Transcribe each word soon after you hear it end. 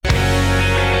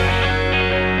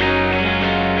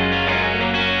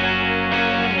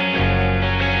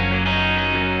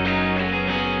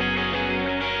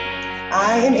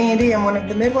am Andy. I'm one of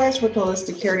the midwives with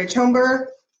Holistic Heritage Home Birth.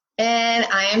 And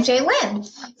I am Jaylyn,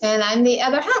 and I'm the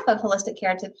other half of Holistic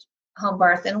Heritage Home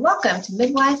Birth. And welcome to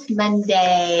Midwife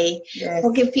Monday. Yes.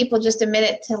 We'll give people just a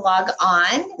minute to log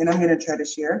on. And I'm going to try to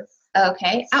share.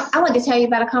 Okay. I want to tell you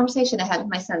about a conversation I had with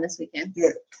my son this weekend.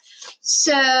 Yeah.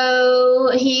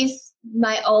 So he's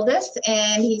my oldest,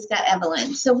 and he's got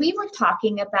Evelyn. So we were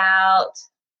talking about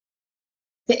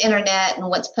the internet and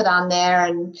what's put on there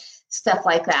and stuff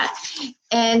like that.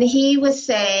 And he was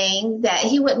saying that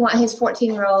he wouldn't want his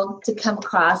 14-year-old to come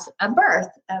across a birth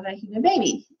of a human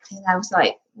baby. And I was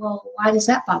like, well, why does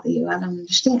that bother you? I don't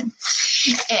understand.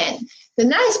 And the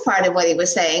nice part of what he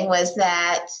was saying was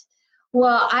that,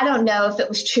 well, I don't know if it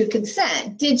was true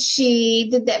consent. Did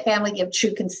that family give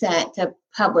true consent to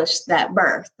publish that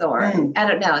birth? Or I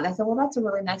don't know. And I said, well, that's a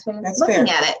really nice way of looking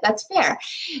at it. That's fair.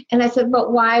 And I said,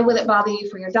 but why would it bother you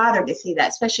for your daughter to see that,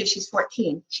 especially if she's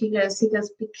 14? He goes,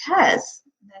 because.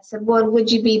 And I said, well,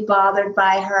 would you be bothered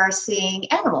by her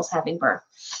seeing animals having birth?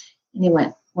 And he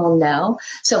went, well, no.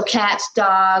 So cats,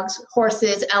 dogs,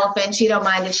 horses, elephants, you don't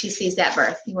mind if she sees that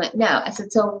birth? He went, no. I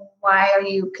said, so why are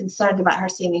you concerned about her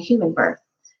seeing a human birth?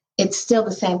 It's still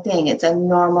the same thing. It's a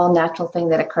normal, natural thing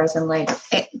that occurs in labor.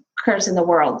 It occurs in the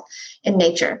world, in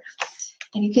nature.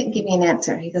 And he couldn't give me an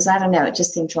answer. He goes, I don't know. It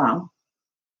just seems wrong.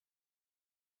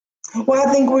 Well,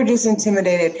 I think we're just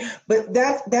intimidated. But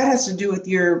that has to do with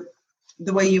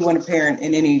the way you want to parent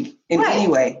in any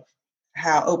way.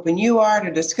 How open you are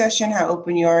to discussion, how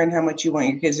open you are, and how much you want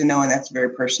your kids to know, and that's a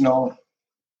very personal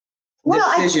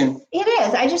decision. It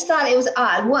is. I just thought it was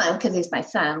odd. One, because he's my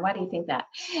son. Why do you think that?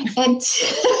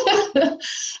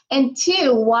 And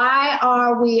two, why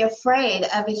are we afraid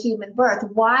of a human birth?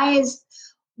 Why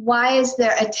is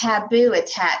there a taboo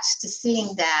attached to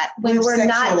seeing that when we're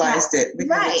not sexualized it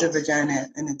because it's a vagina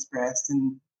and it's breast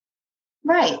and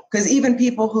right? Because even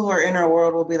people who are in our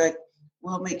world will be like,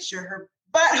 "Well, make sure her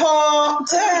butthole,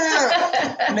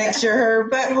 make sure her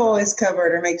butthole is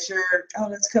covered, or make sure,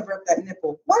 let's cover up that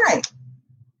nipple." Why?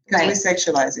 Because we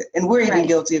sexualize it, and we're even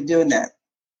guilty of doing that.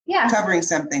 Yeah, covering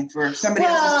something for somebody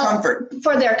else's comfort,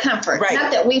 for their comfort. Right.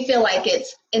 Not that we feel like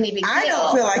it's any big deal. I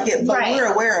don't feel like it, but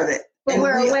we're aware of it. But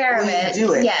we're aware of it.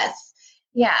 Do it. Yes.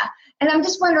 Yeah. And I'm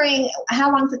just wondering,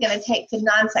 how long is it going to take to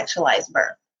non-sexualize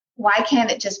birth? Why can't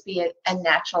it just be a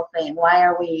natural thing? Why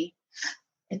are we?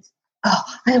 I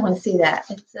don't want to see that.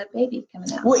 It's a baby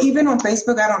coming out. Well, even on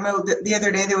Facebook, I don't know. The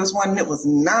other day there was one that was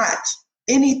not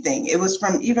anything. It was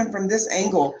from this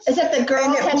angle. Is that the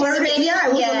girl catching the baby? Yeah,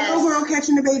 it was a little girl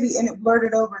catching the baby, and it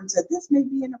blurted over and said, "This may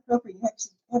be inappropriate." You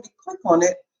had to click on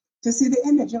it to see the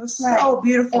image. It was so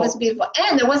beautiful. It was beautiful,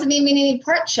 and there wasn't even any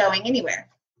part showing anywhere.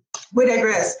 We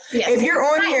digress. Yes. If you're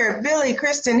on here, Billy,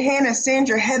 Kristen, Hannah,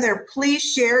 Sandra, Heather, please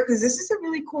share, because this is a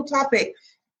really cool topic.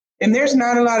 And there's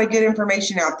not a lot of good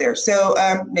information out there. So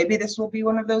maybe this will be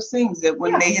one of those things that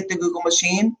when they hit the Google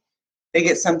machine, they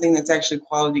get something that's actually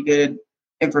quality, good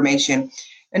information.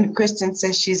 And Kristen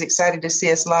says she's excited to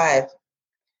see us live.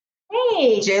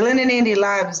 Hey. Jaylyn and Andy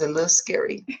live is a little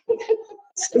scary.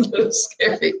 It's a little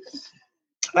scary.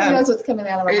 Who knows what's coming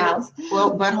out of our house?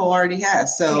 Well, butthole already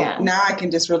has. So now I can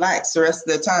just relax the rest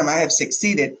of the time. I have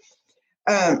succeeded.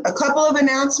 A couple of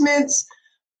announcements.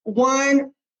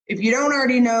 One, if you don't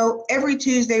already know, every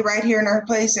Tuesday right here in our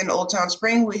place in Old Town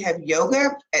Spring, we have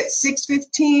yoga at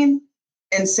 6:15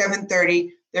 and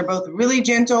 7:30. They're both really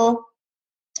gentle,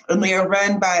 and they are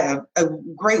run by a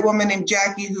great woman named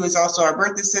Jackie, who is also our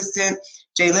birth assistant.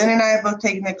 Jaylyn and I have both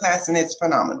taken the class, and it's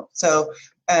phenomenal. So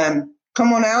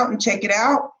come on out and check it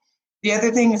out. The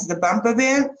other thing is the bump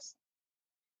event.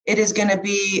 It is going to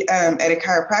be at a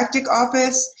chiropractic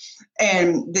office,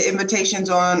 and the invitation's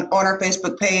on our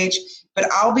Facebook page. But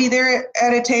I'll be there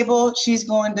at a table. She's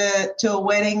going to a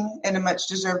wedding and a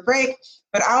much-deserved break.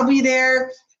 But I'll be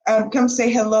there. Come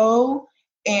say hello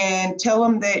and tell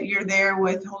them that you're there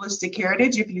with Holistic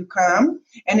Heritage if you come.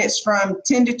 And it's from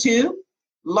 10 to 2.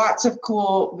 Lots of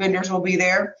cool vendors will be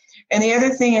there. And the other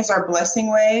thing is our Blessing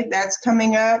Way. That's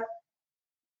coming up.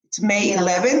 It's May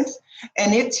 11th.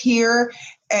 And it's here.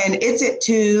 And it's at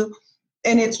 2.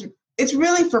 And it's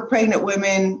really for pregnant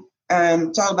women.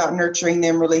 It's all about nurturing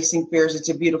them, releasing fears. It's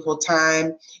a beautiful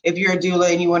time. If you're a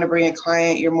doula and you want to bring a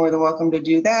client, you're more than welcome to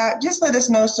do that. Just let us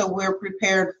know so we're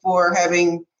prepared for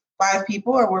having 5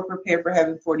 people, or we're prepared for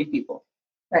having 40 people.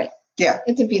 Right. Yeah.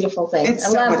 It's a beautiful thing. It's I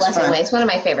love Blessing fun. Way. It's one of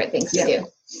my favorite things to do.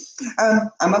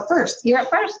 I'm up first. You're up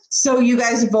first. So you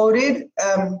guys voted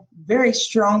very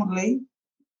strongly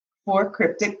for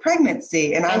cryptic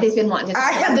pregnancy, and Andy's been wanting to.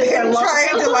 I've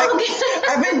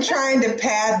been trying to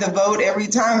pad the vote every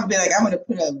time and be like, I'm going to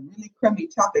put a really crummy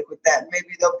topic with that.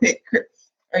 Maybe they'll pick.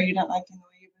 Are you not liking the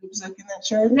way you've boobs look in that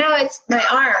chart? No, it's my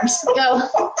arms. Go.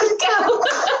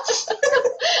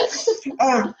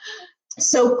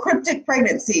 So cryptic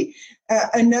pregnancy.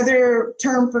 Another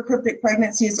term for cryptic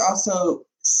pregnancy is also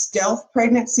stealth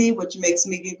pregnancy, which makes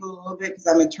me giggle a little bit because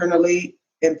I'm eternally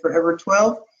and forever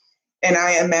 12. And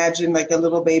I imagine like a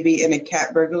little baby in a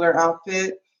cat burglar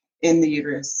outfit in the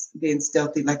uterus, being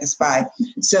stealthy like a spy.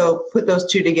 So put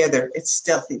those two together. It's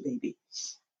stealthy baby.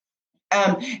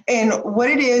 And what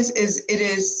it is it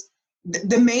is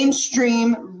the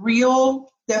mainstream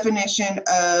real definition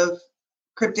of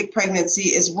cryptic pregnancy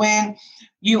is when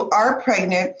you are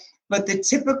pregnant, but the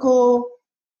typical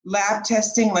lab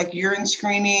testing like urine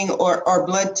screening or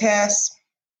blood tests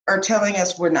are telling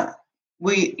us we're not.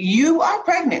 You are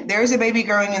pregnant. There is a baby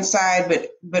growing inside,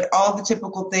 but all the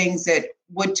typical things that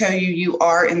would tell you you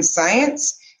are in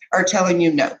science are telling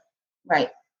you no. Right.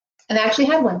 And I actually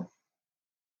had one.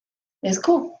 It was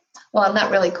cool. Well,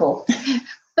 not really cool.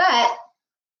 But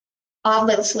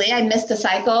obviously I missed a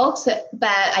cycle,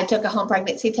 but I took a home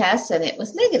pregnancy test and it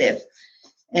was negative.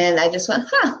 And I just went,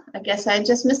 I guess I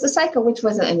just missed a cycle, which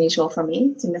wasn't unusual for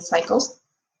me to miss cycles.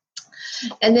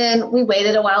 And then we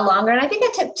waited a while longer, and I think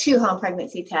I took 2 home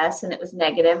pregnancy tests, and it was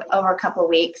negative over a couple of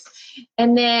weeks.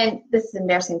 And then this is the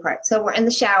embarrassing part. So we're in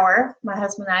the shower. My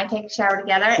husband and I take a shower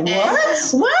together. And,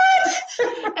 what?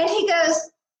 And he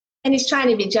goes, and he's trying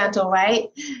to be gentle,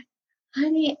 right?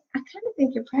 Honey, I kind of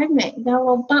think you're pregnant. You got a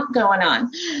little bump going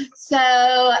on. So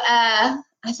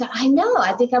I said, I know,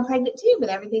 I think I'm pregnant too, but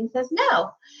everything says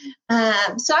no.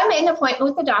 So I made an appointment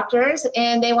with the doctors,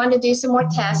 and they wanted to do some more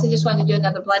tests. They just wanted to do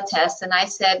another blood test. And I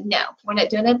said, no, we're not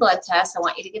doing a blood test. I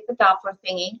want you to get the Doppler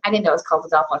thingy. I didn't know it was called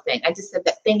the Doppler thing. I just said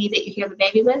that thingy that you hear the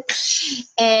baby with.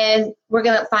 And we're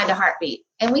going to find a heartbeat.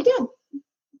 And we did.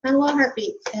 Found a little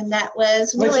heartbeat. And that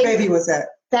was really. Which baby was that?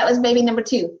 That was baby number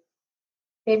 2.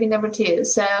 Baby number 2.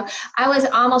 So I was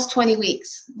almost 20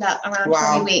 weeks, about around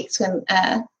 20 weeks when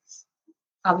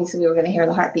obviously we were going to hear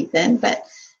the heartbeat then. But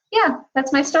yeah,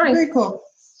 that's my story. Very cool.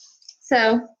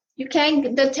 So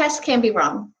the tests can be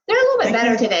wrong. They're a little bit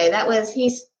better today.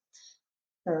 He's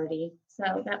 30.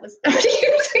 So that was 30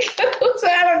 years ago. So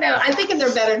I don't know. I'm thinking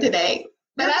they're better today.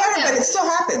 But it still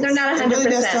happens. They're not 100%. It really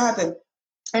does still happen.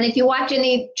 And if you watch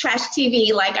any trash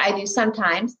TV like I do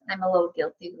sometimes, I'm a little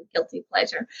guilty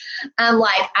pleasure.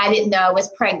 Like I didn't know I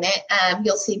was pregnant.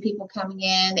 You'll see people coming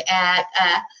in at,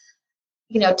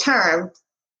 term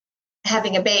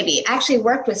having a baby. I actually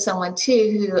worked with someone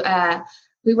too who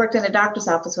we worked in a doctor's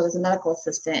office with as a medical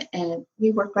assistant, and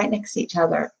we worked right next to each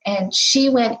other. And she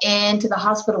went into the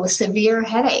hospital with severe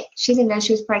headache. She didn't know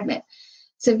she was pregnant.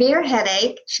 Severe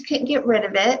headache. She couldn't get rid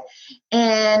of it,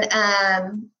 and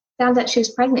found out she was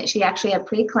pregnant. She actually had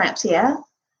preeclampsia,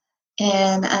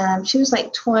 and she was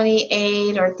like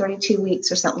 28 or 32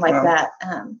 weeks or something like that.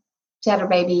 She had her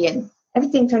baby, and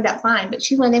everything turned out fine, but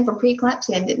she went in for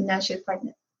preeclampsia and didn't know she was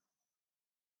pregnant.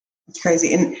 It's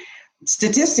crazy. And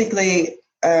statistically,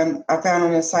 I found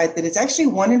on a site that it's actually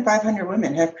 1 in 500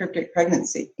 women have cryptic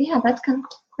pregnancy. Yeah, that's kind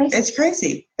of crazy. It's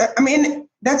crazy. I mean,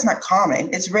 that's not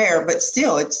common. It's rare, but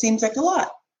still, it seems like a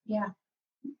lot. Yeah.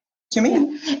 To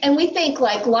me. Yeah. And we think,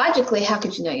 like, logically, how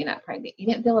could you know you're not pregnant? You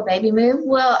didn't feel a baby move?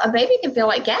 Well, a baby can feel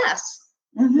like gas,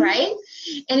 right?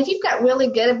 And if you've got really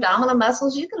good abdominal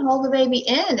muscles, you can hold the baby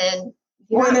in, and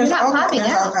there's all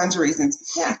kinds of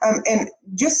reasons. Yeah. And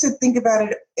just to think about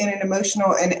it in an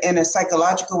emotional and in a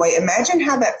psychological way, imagine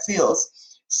how that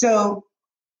feels. So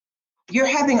you're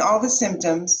having all the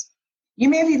symptoms. You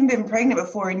may have even been pregnant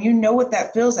before, and you know what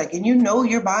that feels like, and you know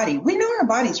your body. We know our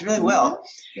bodies really well.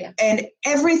 Yeah. And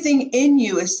everything in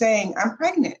you is saying, I'm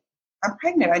pregnant. I'm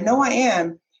pregnant. I know I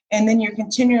am. And then you're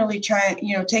continually trying,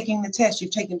 taking the test.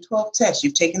 You've taken 12 tests.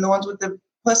 You've taken the ones with the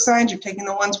plus signs. You've taken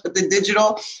the ones with the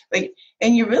digital.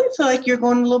 And you really feel like you're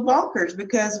going a little bonkers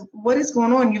because what is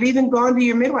going on? You've even gone to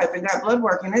your midwife and got blood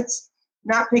work, and it's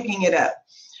not picking it up.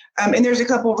 And there's a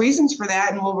couple reasons for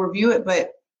that, and we'll review it.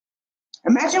 But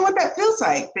imagine what that feels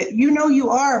like, that you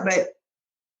are, but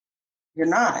you're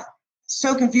not.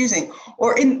 So confusing.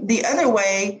 Or in the other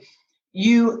way,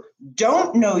 you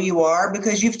don't know you are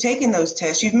because you've taken those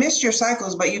tests. You've missed your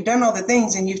cycles, but you've done all the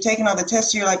things and you've taken all the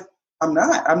tests. So you're like, I'm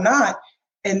not.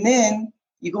 And then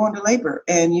you go into labor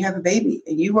and you have a baby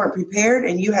and you weren't prepared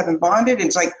and you haven't bonded. And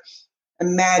it's like,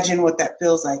 imagine what that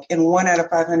feels like. And 1 out of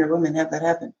 500 women have that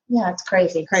happen. Yeah, it's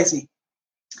crazy. Crazy.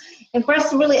 And for us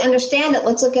to really understand it,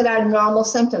 let's look at our normal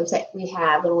symptoms that we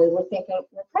have when we think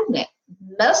we're pregnant.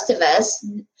 Most of us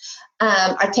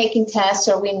are taking tests,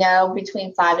 or we know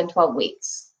between 5 and 12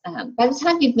 weeks. By the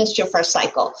time you've missed your first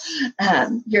cycle,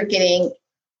 you're going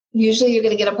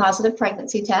to get a positive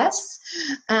pregnancy test.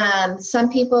 Some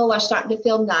people are starting to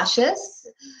feel nauseous.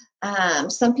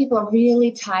 Some people are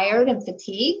really tired and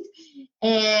fatigued.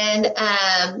 And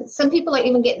some people are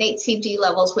even getting HCG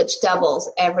levels, which doubles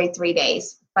every 3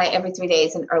 days, by every 3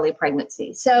 days in early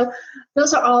pregnancy. So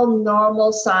those are all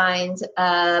normal signs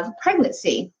of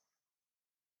pregnancy.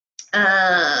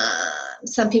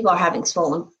 Some people are having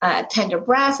swollen, tender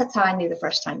breasts. That's how I knew the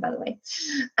first time, by the way.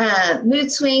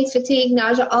 Mood swings, fatigue,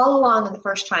 nausea, all along in the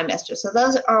first trimester. So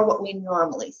those are what we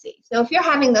normally see. So if you're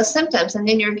having those symptoms and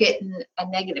then you're getting a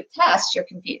negative test, you're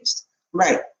confused.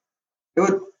 Right.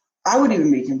 I would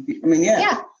even be confused. I mean,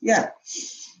 yeah.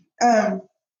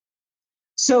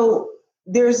 So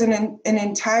there's an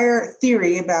entire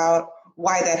theory about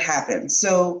why that happens.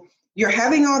 So you're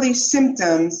having all these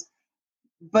symptoms,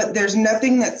 but there's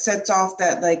nothing that sets off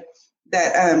that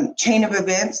chain of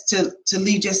events to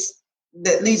lead us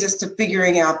to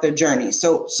figuring out the journey.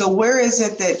 So where is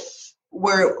it that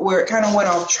where it kind of went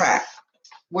off track,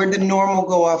 where the normal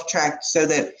go off track, so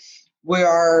that we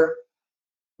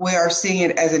are seeing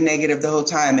it as a negative the whole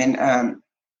time, and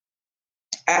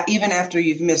even after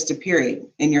you've missed a period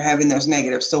and you're having those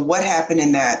negatives. So what happened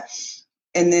in that?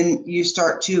 And then you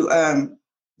start to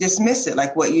dismiss it,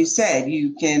 like what you said.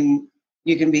 You can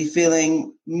be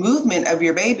feeling movement of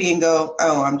your baby and go,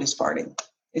 oh, I'm just farting.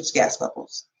 It's gas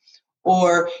bubbles.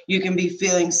 Or you can be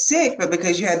feeling sick, but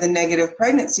because you had the negative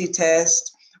pregnancy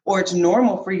test, or it's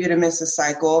normal for you to miss a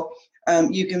cycle,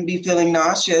 you can be feeling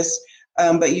nauseous,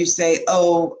 but you say,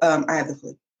 oh, I have the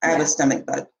flu. I have a stomach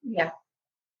bug. Yeah.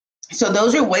 So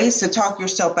those are ways to talk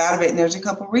yourself out of it. And there's a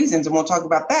couple reasons, and we'll talk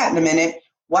about that in a minute,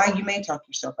 why you may talk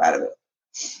yourself out of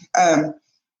it.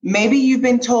 Maybe you've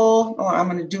been told, oh, I'm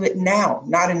going to do it now,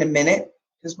 not in a minute,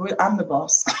 because I'm the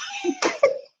boss.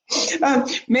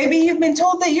 Maybe you've been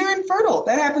told that you're infertile.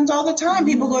 That happens all the time.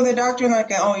 People go to the doctor and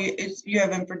like, oh, you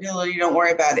have infertility. Don't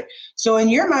worry about it. So in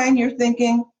your mind, you're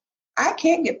thinking, I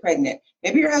can't get pregnant.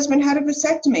 Maybe your husband had a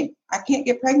vasectomy. I can't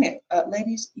get pregnant.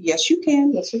 Ladies, yes, you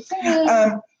can. Yes, you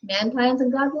can. Man plans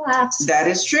and God laughs. That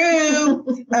is true.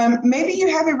 Maybe you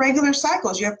have irregular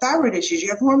cycles. You have thyroid issues. You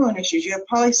have hormone issues. You have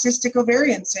polycystic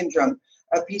ovarian syndrome,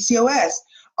 PCOS.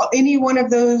 Any one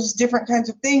of those different kinds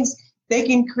of things, they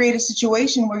can create a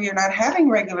situation where you're not having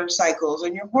regular cycles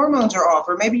and your hormones are off,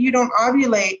 or maybe you don't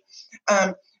ovulate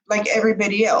like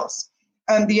everybody else.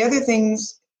 The other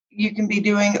things you can be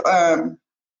doing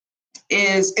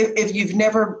is if you've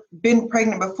never been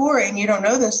pregnant before and you don't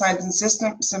know the signs and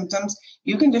symptoms,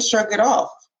 you can just shrug it off,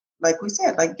 like we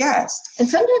said, like gas. And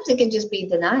sometimes it can just be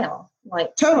denial,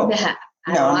 like total. I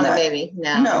don't want a baby.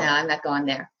 No, I'm not going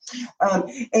there.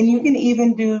 And you can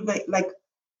even do like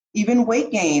even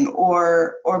weight gain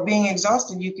or being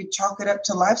exhausted. You could chalk it up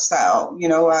to lifestyle. You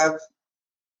know,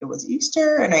 it was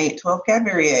Easter and I ate 12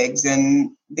 Cadbury eggs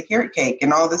and the carrot cake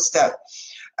and all this stuff.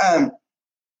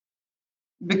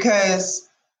 Because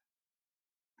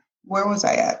where was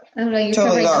I at? I don't know. You're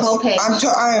totally covering the whole page.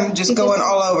 I am just going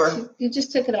all over. You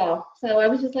just took it all. So I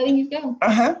was just letting you go.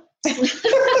 Uh-huh.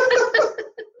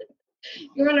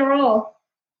 You're on a roll.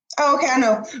 Oh, okay, I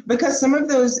know. Because some of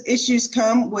those issues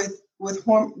come with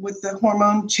the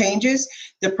hormone changes.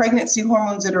 The pregnancy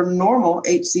hormones that are normal,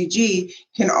 HCG,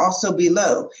 can also be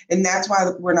low. And that's why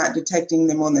we're not detecting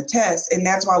them on the test. And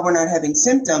that's why we're not having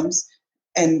symptoms.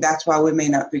 And that's why we may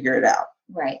not figure it out.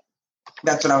 Right.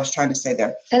 That's what I was trying to say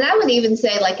there. And I would even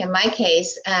say, like in my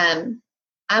case, I'm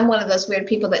one of those weird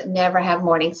people that never have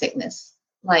morning sickness.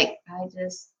 Like I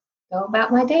just go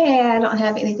about my day. I don't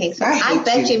have anything. So I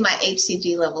bet you my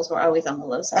HCG levels were always on the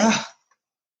low side.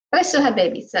 But I still have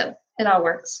babies, so it all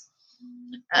works.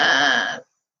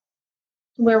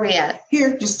 Where are we at?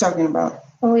 Here, just talking about.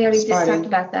 Well, we already just talked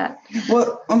about that.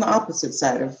 Well, on the opposite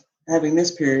side of having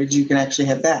this period, you can actually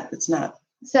have that. It's not.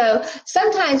 So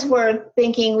sometimes we're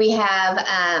thinking we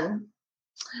have,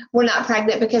 we're not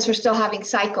pregnant because we're still having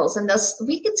cycles, and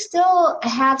we could still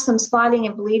have some spotting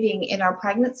and bleeding in our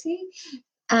pregnancy.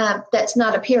 That's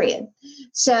not a period.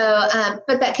 So,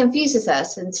 but that confuses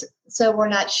us, and so we're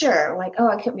not sure. Like, oh,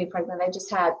 I couldn't be pregnant.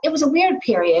 It was a weird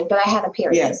period, but I had a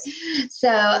period. Yes. So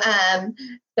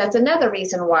that's another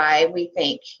reason why we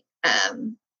think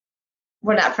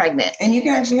we're not pregnant. And you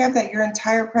can actually have that your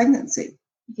entire pregnancy.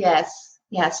 Yes.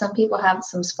 Yeah, some people have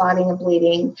some spotting and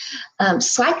bleeding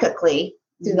cyclically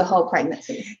through the whole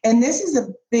pregnancy. And this is a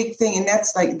big thing, and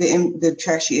that's like the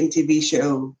trashy MTV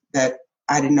show that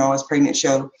I Didn't Know I Was Pregnant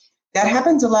show. That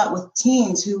happens a lot with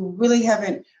teens who really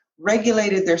haven't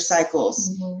regulated their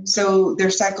cycles. Mm-hmm. So their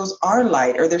cycles are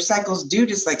light, or their cycles do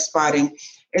just like spotting.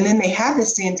 And then they have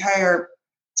this the entire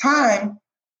time,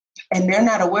 and they're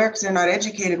not aware because they're not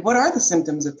educated. What are the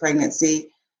symptoms of pregnancy?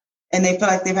 And they feel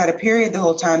like they've had a period the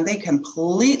whole time. They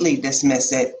completely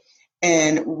dismiss it.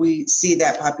 and we see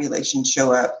that population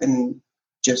show up and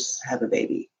just have a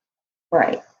baby.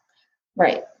 Right.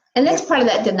 And that's part of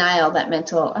that denial, that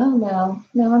mental, oh,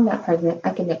 no, I'm not pregnant. I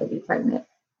can never be pregnant.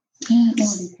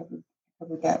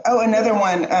 Covered that. Oh, another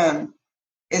one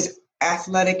is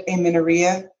athletic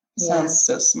amenorrhea. Sounds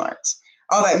so smart.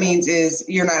 All that means is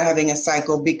you're not having a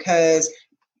cycle because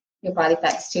your body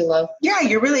fat's too low. Yeah,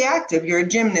 you're really active. You're a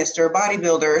gymnast or a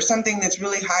bodybuilder or something that's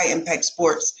really high impact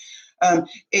sports.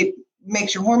 It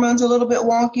makes your hormones a little bit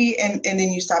wonky, and then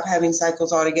you stop having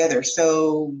cycles altogether.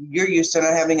 So you're used to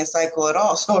not having a cycle at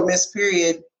all. So a missed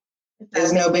period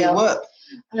is no big whoop.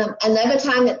 Another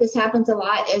time that this happens a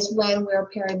lot is when we're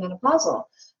perimenopausal.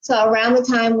 So around the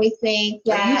time we think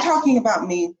that... Are you talking about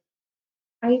me?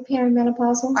 Are you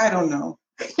perimenopausal? I don't know.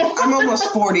 I'm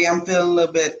almost 40. I'm feeling a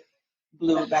little bit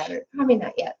blue about it. Probably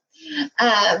not yet.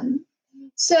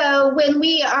 So when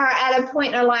we are at a point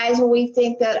in our lives where we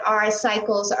think that our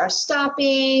cycles are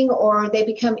stopping or they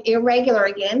become irregular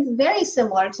again, very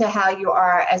similar to how you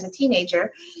are as a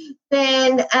teenager,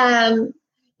 then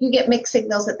you get mixed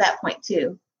signals at that point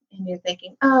too. And you're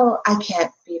thinking, oh, I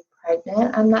can't be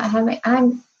pregnant.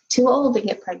 I'm too old to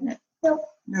get pregnant. Nope.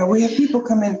 No, we have people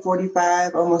come in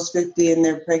 45, almost 50, and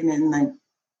they're pregnant and like,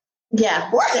 yeah.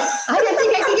 I didn't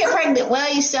think I could get pregnant.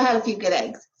 Well, you still have a few good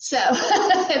eggs. So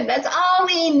that's all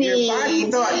we need. Your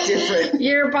body thought different.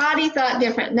 Your body thought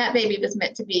different, and that baby was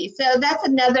meant to be. So that's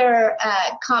another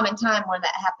common time when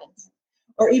that happens.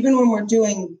 Or even when we're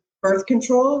doing birth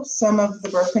control, some of the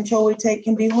birth control we take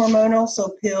can be hormonal. So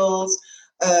pills,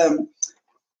 I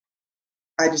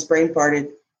just brain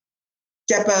farted,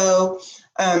 Depo,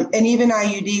 and even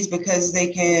IUDs, because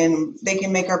they can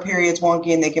make our periods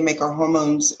wonky and they can make our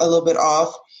hormones a little bit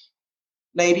off.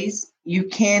 Ladies, you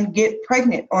can get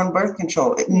pregnant on birth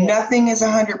control. Nothing is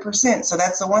 100%. So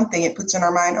that's the one thing it puts in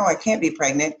our mind, oh, I can't be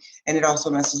pregnant. And it also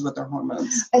messes with our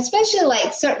hormones. Especially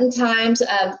like certain times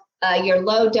of your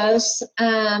low dose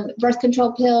birth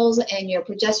control pills and your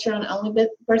progesterone only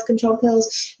birth control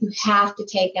pills, you have to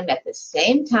take them at the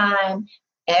same time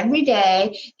every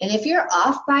day. And if you're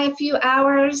off by a few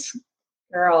hours,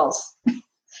 girls,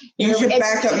 use your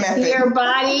backup method. Your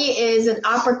body is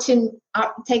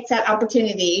takes that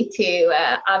opportunity to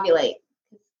ovulate.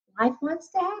 Life wants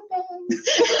to happen.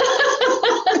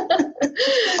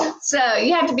 So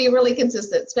you have to be really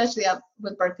consistent, especially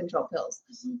with birth control pills.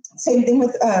 Same thing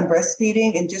with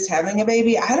breastfeeding and just having a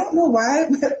baby. I don't know why,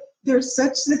 but there's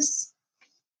such this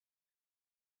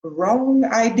wrong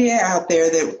idea out there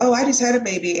that, oh, I just had a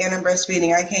baby and I'm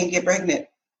breastfeeding, I can't get pregnant.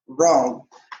 Wrong.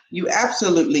 You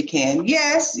absolutely can.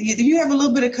 Yes, you have a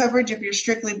little bit of coverage if you're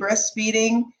strictly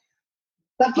breastfeeding.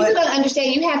 But people don't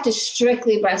understand you have to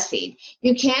strictly breastfeed.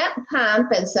 You can't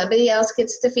pump and somebody else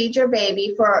gets to feed your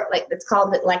baby for, like, it's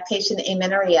called lactation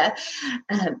amenorrhea.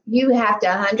 You have to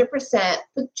 100%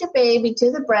 put your baby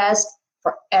to the breast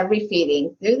for every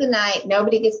feeding through the night.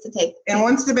 Nobody gets to take it. And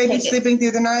once the baby's sleeping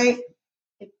through the night,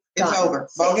 it's over.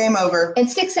 Ball game over. And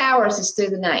 6 hours is through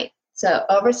the night. So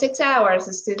over 6 hours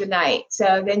is through the night.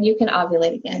 So then you can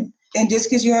ovulate again. And just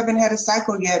because you haven't had a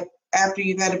cycle yet after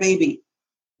you've had a baby,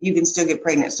 you can still get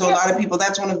pregnant. So a lot of people,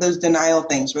 that's one of those denial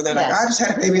things where they're like, I just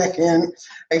had a baby, I can't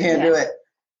do it.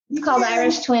 It's called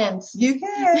Irish twins. You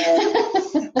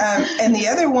can. And the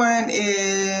other one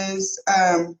is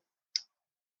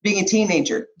being a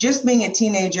teenager. Just being a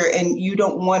teenager and you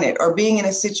don't want it, or being in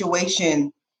a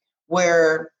situation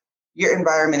where your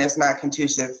environment is not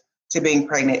conducive to being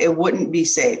pregnant. It wouldn't be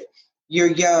safe.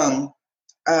 You're young,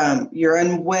 you're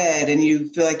unwed, and you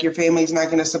feel like your family's not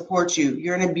going to support you.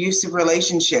 You're in an abusive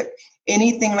relationship.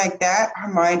 Anything like that,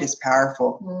 our mind is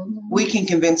powerful. Mm-hmm. We can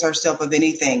convince ourselves of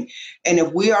anything. And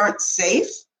if we aren't safe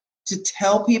to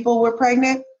tell people we're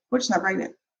pregnant, we're just not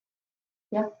pregnant.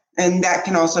 Yeah. And that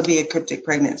can also be a cryptic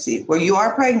pregnancy, where you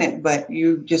are pregnant, but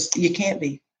you can't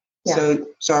be. Yeah.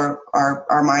 So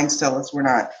our minds tell us we're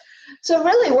not. So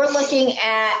really, we're looking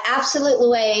at absolute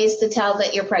ways to tell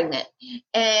that you're pregnant.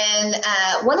 And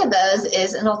one of those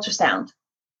is an ultrasound.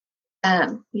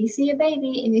 You see a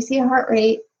baby and you see a heart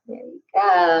rate. There you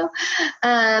go.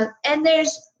 And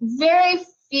there's very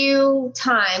few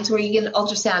times where you get an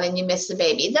ultrasound and you miss the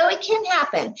baby, though it can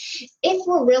happen. If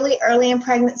we're really early in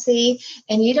pregnancy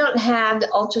and you don't have the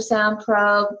ultrasound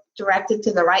probe directed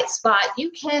to the right spot,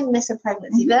 you can miss a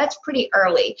pregnancy, but that's pretty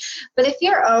early. But if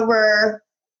you're over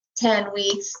 10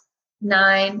 weeks,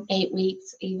 9, 8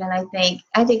 weeks, even, I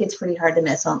think it's pretty hard to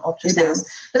miss on ultrasound.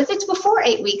 But if it's before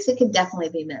 8 weeks, it could definitely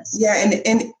be missed. Yeah,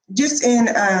 and just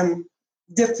in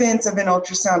defense of an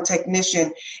ultrasound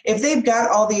technician, if they've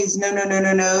got all these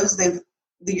no's, the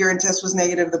urine test was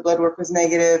negative, the blood work was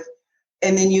negative,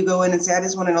 and then you go in and say, I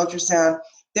just want an ultrasound,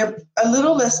 they're a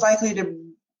little less likely to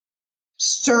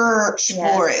search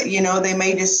for it. You know, they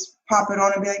may just pop it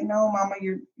on and be like, no, mama,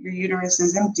 your uterus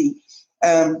is empty.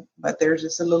 But there's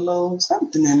just a little old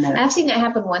something in there. I've seen it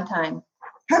happen one time.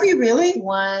 Have you really?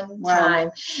 One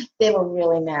time. They were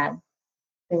really mad.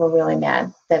 They were really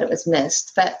mad that it was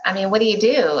missed. But, I mean, what do you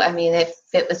do? I mean, if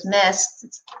it was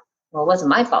missed, well, it wasn't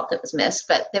my fault it was missed,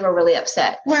 but they were really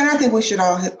upset. Well, and I think we should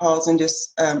all hit pause and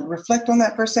just reflect on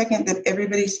that for a second, that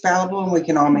everybody's fallible and we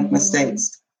can all make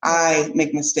mistakes. I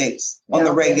make mistakes on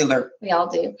the regular. We all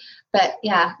do. But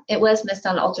yeah, it was missed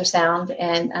on ultrasound,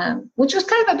 and which was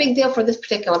kind of a big deal for this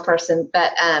particular person.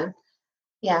 But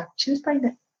yeah, she was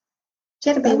pregnant. She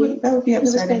had a baby. That would be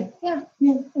upsetting. Yeah,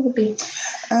 it would be.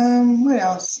 What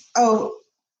else? Oh,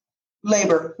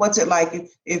 labor. What's it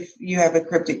like if you have a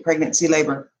cryptic pregnancy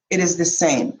labor? It is the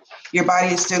same. Your body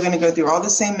is still going to go through all the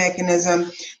same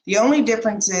mechanism. The only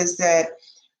difference is that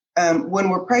when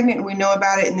we're pregnant and we know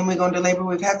about it and then we go into labor,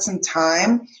 we've had some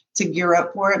time to gear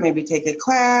up for it, maybe take a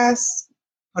class,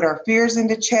 put our fears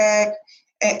into check,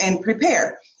 and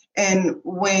prepare. And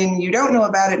when you don't know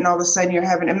about it and all of a sudden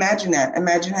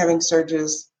imagine having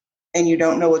surges and you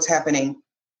don't know what's happening.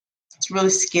 It's really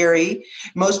scary.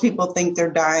 Most people think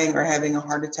they're dying or having a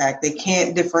heart attack. They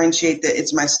can't differentiate that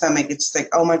it's my stomach. It's like,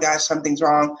 oh my gosh, something's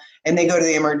wrong. And they go to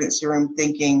the emergency room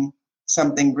thinking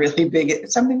something really big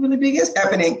is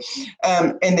happening.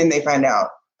 And then they find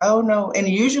out, oh no. And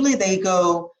usually they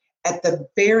go at the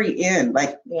very end,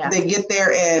 like they get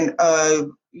there and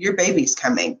your baby's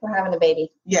coming. We're having a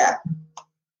baby. Yeah.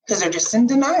 Because they're just in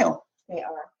denial. They are.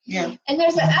 Yeah. And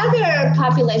there's another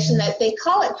population that they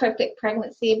call it cryptic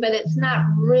pregnancy, but it's not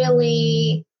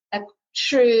really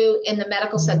true in the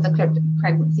medical sense of cryptic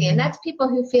pregnancy. And that's people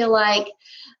who feel like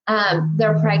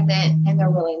they're pregnant and they're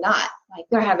really not. Like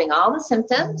they're having all the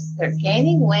symptoms, they're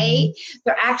gaining weight,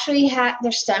 they're actually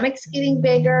their stomach's getting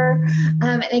bigger.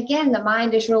 And again, the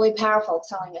mind is really powerful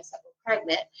telling us that we're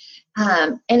pregnant.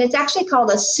 And it's actually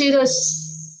called a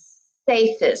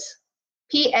pseudocysis.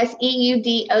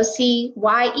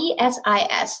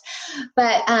 PSEUDOCYESIS.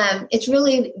 But it's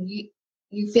really,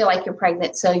 you feel like you're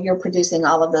pregnant, so you're producing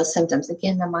all of those symptoms.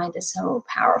 Again, the mind is so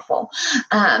powerful.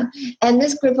 And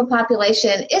this group of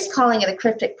population is calling it a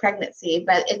cryptic pregnancy,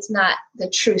 but it's not the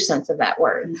true sense of that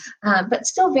word. But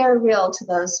still very real to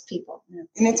those people.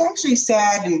 And it's actually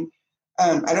sad, and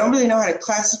I don't really know how to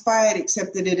classify it,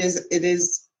 except that it is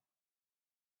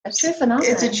a true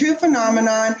phenomenon. It's a true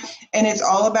phenomenon, and it's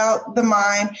all about the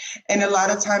mind. And a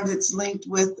lot of times it's linked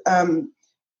with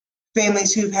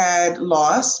families who've had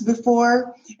loss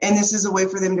before. And this is a way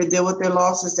for them to deal with their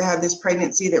loss, is to have this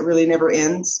pregnancy that really never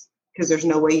ends, because there's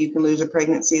no way you can lose a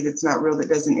pregnancy that's not real, that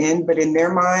doesn't end. But in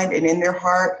their mind and in their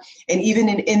heart and even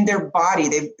in their body,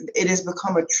 it has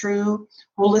become a true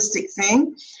holistic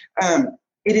thing.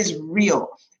 It is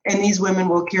real. And these women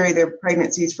will carry their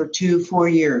pregnancies for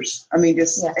 2-4 years. I mean,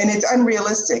 and it's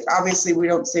unrealistic. Obviously, we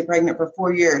don't stay pregnant for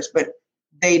 4 years, but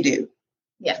they do.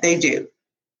 Yeah. They do.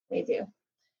 They do.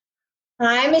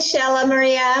 Hi, Michelle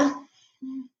Maria.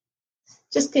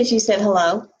 Just because you said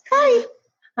hello. Hi.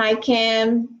 Hi,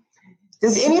 Kim.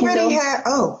 Does anybody have,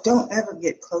 don't ever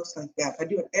get close like that. I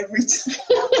do it every time.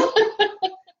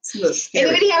 It's a little scary.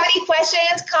 Anybody have any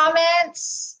questions,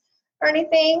 comments, or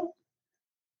anything?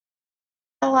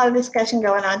 A lot of discussion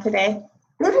going on today.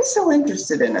 They're just so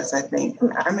interested in us, I think.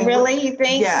 I mean, really, you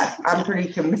think? Yeah, I'm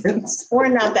pretty convinced. We're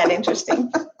not that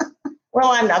interesting. Well,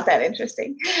 I'm not that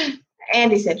interesting.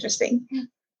 Andy's interesting.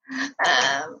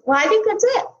 Well, I think that's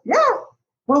it. Yeah.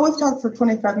 Well, we've talked for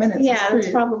 25 minutes. Yeah, it's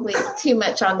probably too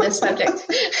much on this subject.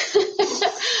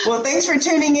 Well, thanks for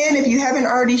tuning in. If you haven't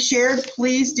already shared,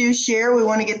 please do share. We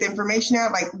want to get the information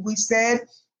out. Like we said,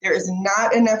 there is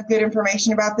not enough good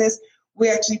information about this. We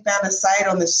actually found a site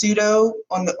on the pseudo,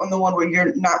 on the one where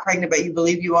you're not pregnant but you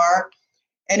believe you are,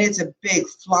 and it's a big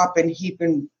flopping,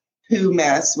 heaping poo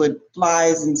mess with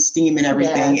flies and steam and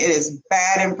everything. Yeah. It is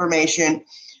bad information.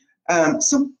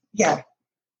 So yeah,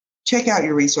 check out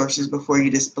your resources before you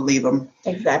disbelieve them.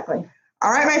 Exactly.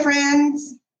 All right, my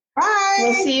friends. Bye.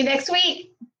 We'll see you next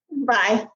week. Bye.